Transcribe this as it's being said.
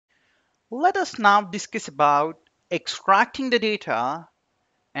Let us now discuss about extracting the data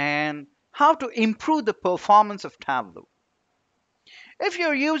and how to improve the performance of Tableau. If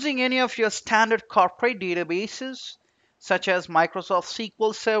you're using any of your standard corporate databases, such as Microsoft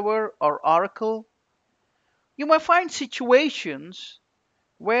SQL Server or Oracle, you might find situations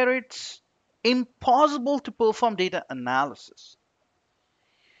where it's impossible to perform data analysis.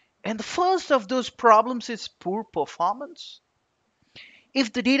 And the first of those problems is poor performance.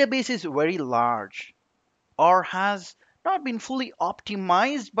 If the database is very large or has not been fully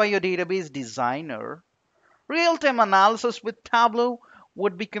optimized by your database designer, real-time analysis with Tableau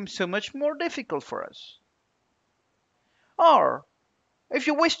would become so much more difficult for us. Or if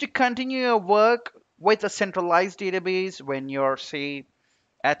you wish to continue your work with a centralized database when you're, say,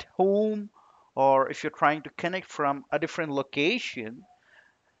 at home, or if you're trying to connect from a different location,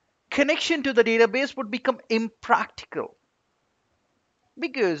 connection to the database would become impractical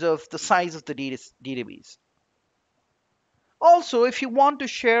because of the size of the database. Also, if you want to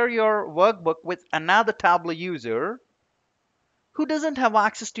share your workbook with another Tableau user who doesn't have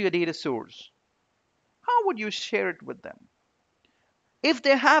access to your data source, how would you share it with them? If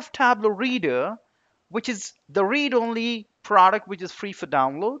they have Tableau Reader, which is the read-only product which is free for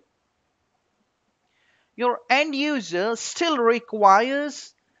download, your end user still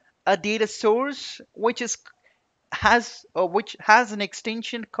requires a data source which has an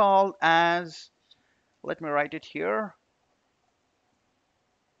extension called as, let me write it here,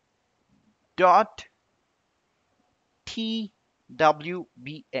 dot TWBX,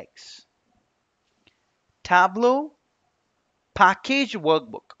 Tableau Package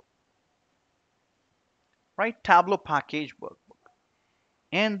Workbook, right? Tableau Package Workbook.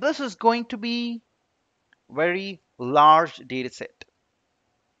 And this is going to be very large data set.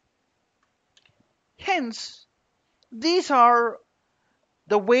 Hence, these are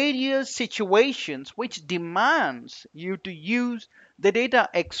the various situations which demands you to use the data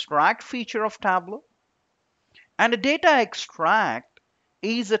extract feature of Tableau. And a data extract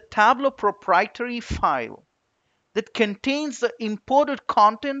is a Tableau proprietary file that contains the imported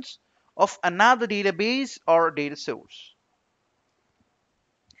contents of another database or data source.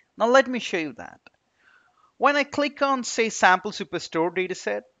 Now let me show you that. When I click on, say, sample superstore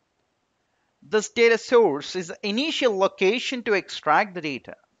dataset, this data source is the initial location to extract the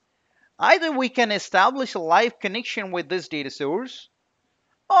data. Either we can establish a live connection with this data source,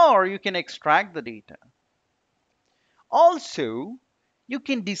 or you can extract the data. Also, you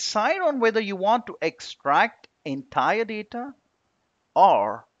can decide on whether you want to extract entire data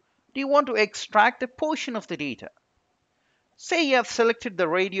or do you want to extract a portion of the data. Say you have selected the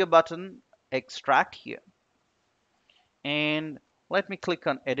radio button, extract here. And let me click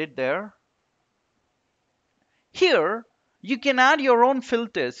on edit there. Here, you can add your own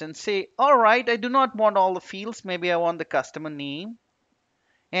filters and say, all right, I do not want all the fields. Maybe I want the customer name.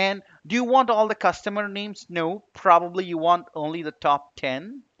 And do you want all the customer names? No, probably you want only the top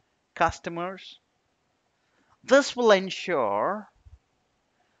 10 customers. This will ensure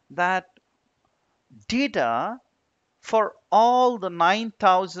that data for all the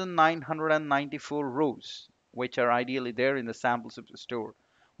 9,994 rows, which are ideally there in the sample superstore,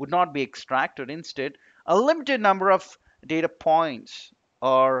 would not be extracted. Instead, a limited number of data points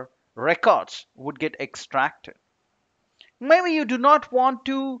or records would get extracted. Maybe you do not want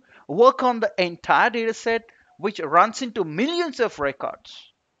to work on the entire data set, which runs into millions of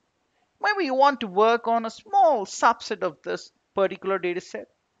records. Maybe you want to work on a small subset of this particular data set.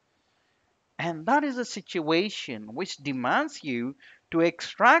 And that is a situation which demands you to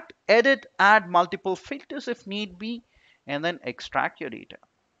extract, edit, add multiple filters if need be, and then extract your data.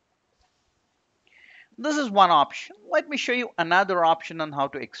 This is one option. Let me show you another option on how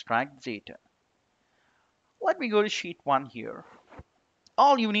to extract data. Let me go to sheet 1 here.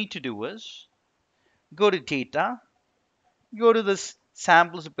 All you need to do is go to data, go to this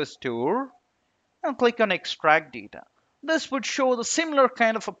sample superstore, and click on extract data. This would show the similar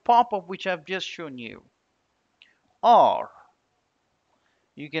kind of a pop-up which I've just shown you. Or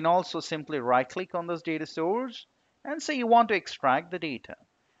you can also simply right click on this data source and say you want to extract the data.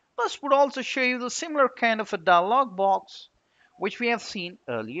 This would also show you the similar kind of a dialog box which we have seen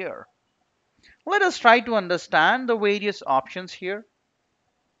earlier. Let us try to understand the various options here.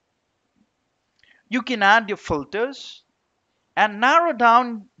 You can add your filters and narrow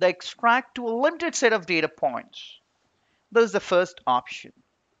down the extract to a limited set of data points. This is the first option.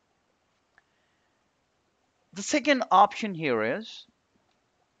 The second option here is,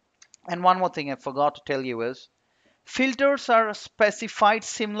 and one more thing I forgot to tell you is, filters are specified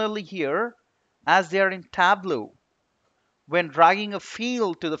similarly here as they are in Tableau, when dragging a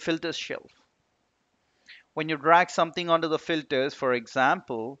field to the filters shelf. When you drag something onto the filters, for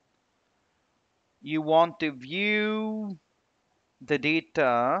example, you want to view the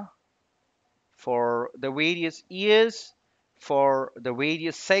data for the various years, for the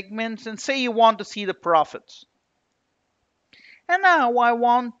various segments, and say you want to see the profits. And now I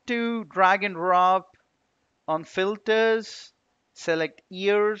want to drag and drop on filters, select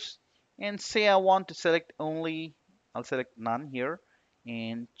years, and say I want to select only, I'll select none here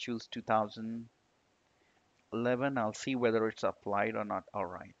and choose 2011. I'll see whether it's applied or not. All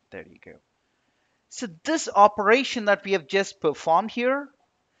right, there you go. So this operation that we have just performed here,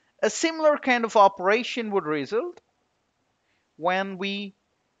 a similar kind of operation would result when we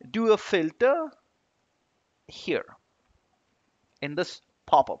do a filter here in this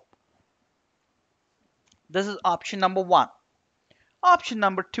pop-up. This is option number one. Option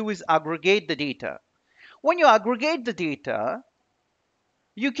number two is aggregate the data. When you aggregate the data,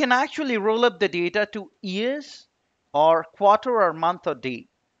 you can actually roll up the data to years or quarter or month or day.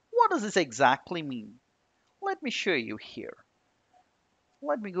 What does this exactly mean? Let me show you here.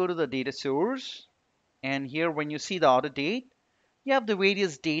 Let me go to the data source, and here when you see the audit date, you have the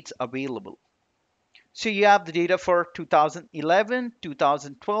various dates available. So you have the data for 2011,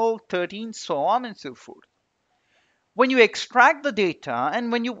 2012, 13, so on and so forth. When you extract the data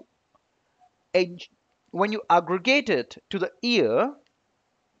and when you aggregate it to the year,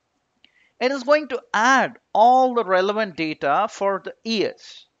 it is going to add all the relevant data for the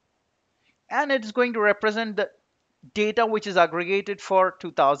years. And it is going to represent the data which is aggregated for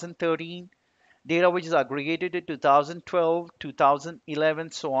 2013, data which is aggregated in 2012,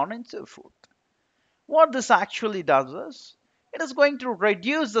 2011, so on and so forth. What this actually does is, it is going to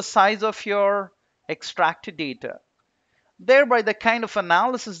reduce the size of your extracted data. Thereby, the kind of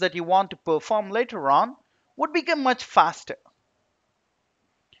analysis that you want to perform later on would become much faster.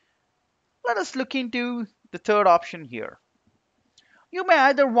 Let us look into the third option here. You may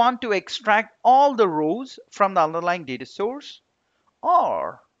either want to extract all the rows from the underlying data source,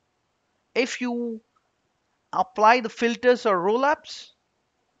 or if you apply the filters or roll-ups,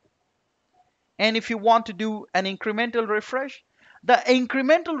 and if you want to do an incremental refresh, the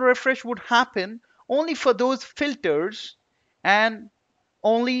incremental refresh would happen only for those filters and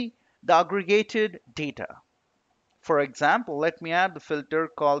only the aggregated data. For example, let me add the filter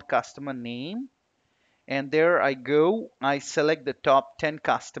called customer name, and there I go. I select the top 10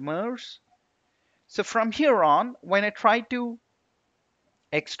 customers. So from here on, when I try to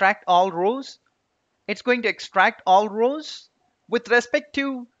extract all rows, it's going to extract all rows with respect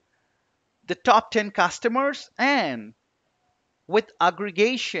to the top 10 customers and with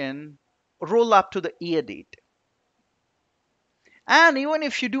aggregation roll up to the year date. And even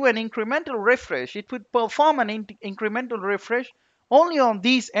if you do an incremental refresh, it would perform an incremental refresh only on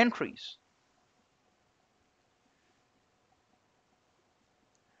these entries.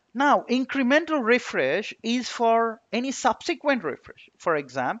 Now, incremental refresh is for any subsequent refresh. For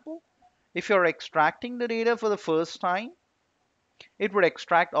example, if you're extracting the data for the first time, it would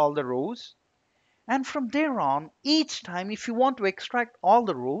extract all the rows. And from there on, each time, if you want to extract all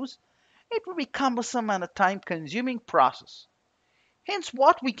the rows, it will be cumbersome and a time-consuming process. Hence,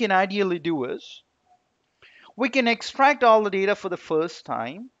 what we can ideally do is, we can extract all the data for the first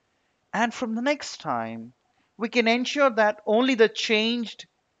time, and from the next time, we can ensure that only the changed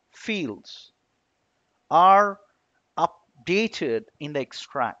fields are updated in the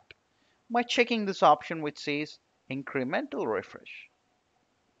extract by checking this option which says incremental refresh.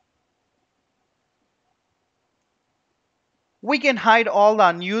 We can hide all the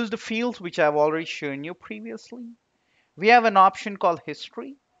unused fields which I've already shown you previously. We have an option called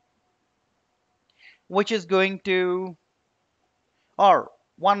history, which is going to, or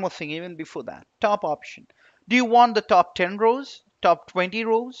one more thing even before that, top option. Do you want the top 10 rows, top 20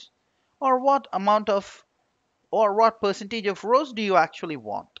 rows, or what amount of, or what percentage of rows do you actually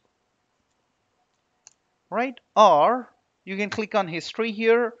want? Right? Or you can click on history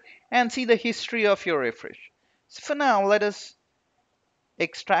here and see the history of your refresh. So for now, let us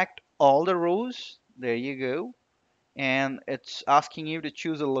extract all the rows. There you go. And it's asking you to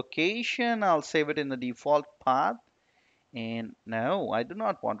choose a location. I'll save it in the default path. And no, I do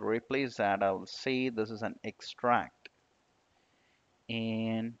not want to replace that. I'll say this is an extract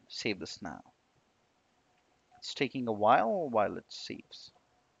and save this now. It's taking a while it saves.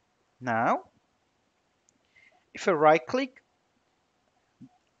 Now, if I right click,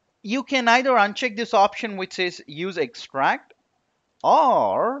 you can either uncheck this option which says use extract,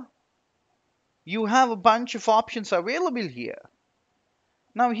 or you have a bunch of options available here.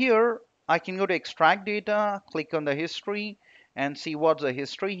 Now here, I can go to extract data, click on the history, and see what's the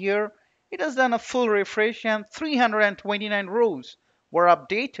history here. It has done a full refresh and 329 rows were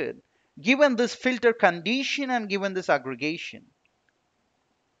updated given this filter condition and given this aggregation.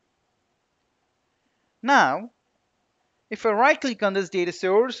 Now, if I right click on this data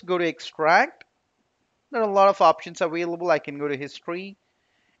source, go to extract, there are a lot of options available. I can go to history.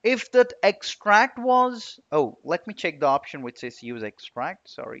 If that extract was, oh, let me check the option which says use extract.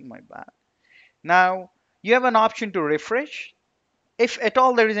 Sorry, my bad. Now, you have an option to refresh. If at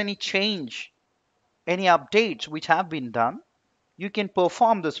all there is any change, any updates which have been done, you can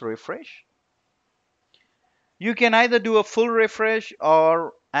perform this refresh. You can either do a full refresh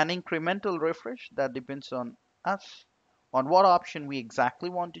or an incremental refresh. That depends on us, on what option we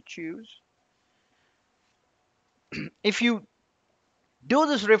exactly want to choose. If you do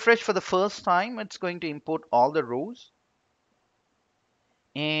this refresh for the first time, it's going to import all the rows.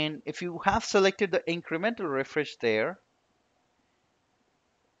 And if you have selected the incremental refresh there,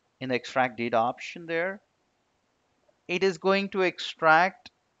 in the extract data option there, it is going to extract,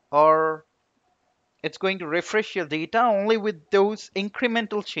 or it's going to refresh your data only with those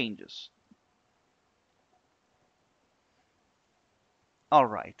incremental changes. All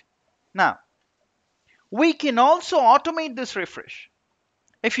right. Now, we can also automate this refresh.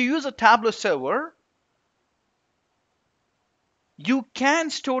 If you use a Tableau server, you can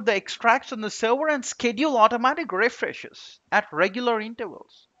store the extracts on the server and schedule automatic refreshes at regular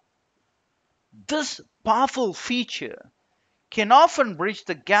intervals. This powerful feature can often bridge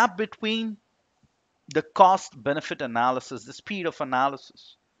the gap between the cost benefit analysis, the speed of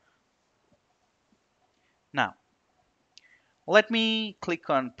analysis. Now, let me click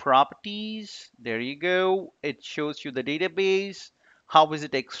on properties. There you go. It shows you the database. How is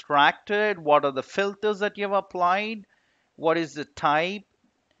it extracted? What are the filters that you have applied? What is the type?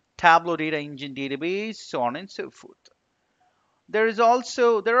 Tableau data engine database, so on and so forth. There are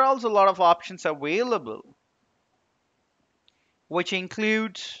also a lot of options available, which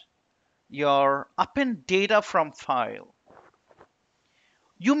includes your append data from file.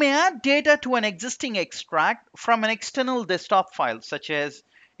 You may add data to an existing extract from an external desktop file, such as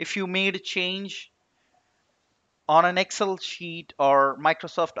if you made a change on an Excel sheet or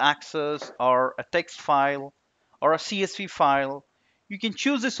Microsoft Access or a text file or a CSV file. You can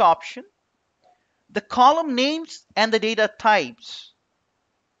choose this option. The column names and the data types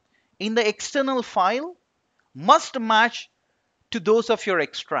in the external file must match to those of your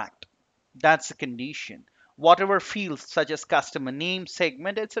extract. That's the condition. Whatever fields such as customer name,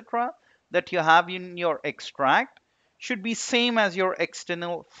 segment, etc. that you have in your extract should be same as your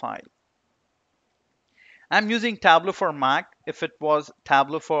external file. I'm using Tableau for Mac. If it was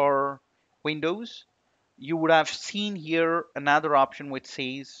Tableau for Windows, you would have seen here another option which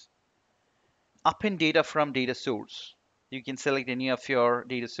says append data from data source. You can select any of your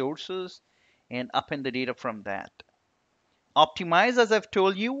data sources and append the data from that. Optimize, as I've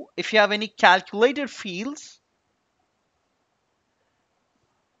told you, if you have any calculated fields,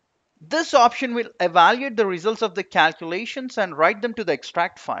 this option will evaluate the results of the calculations and write them to the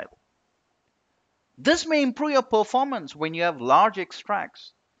extract file. This may improve your performance when you have large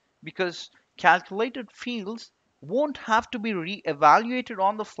extracts because calculated fields won't have to be re-evaluated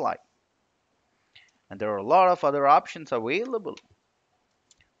on the fly. And there are a lot of other options available.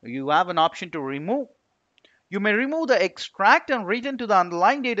 You have an option to remove. You may remove the extract and return to the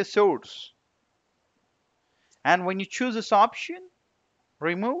underlying data source. And when you choose this option,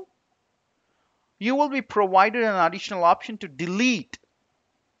 remove, you will be provided an additional option to delete.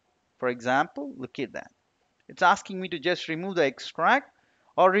 For example, look at that. It's asking me to just remove the extract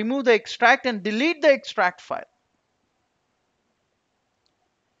or remove the extract and delete the extract file.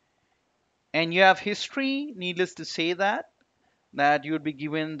 And you have history, needless to say that you would be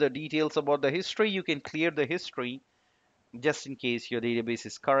given the details about the history. You can clear the history just in case your database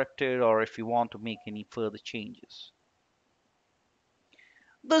is corrupted or if you want to make any further changes.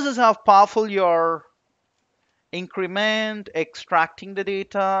 This is how powerful your increment extracting the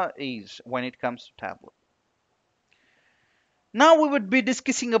data is when it comes to Tableau. Now we would be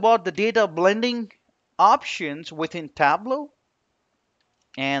discussing about the data blending options within Tableau,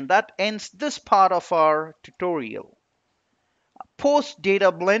 and that ends this part of our tutorial. Post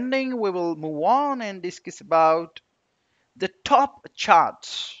data blending, we will move on and discuss about the top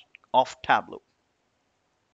charts of Tableau.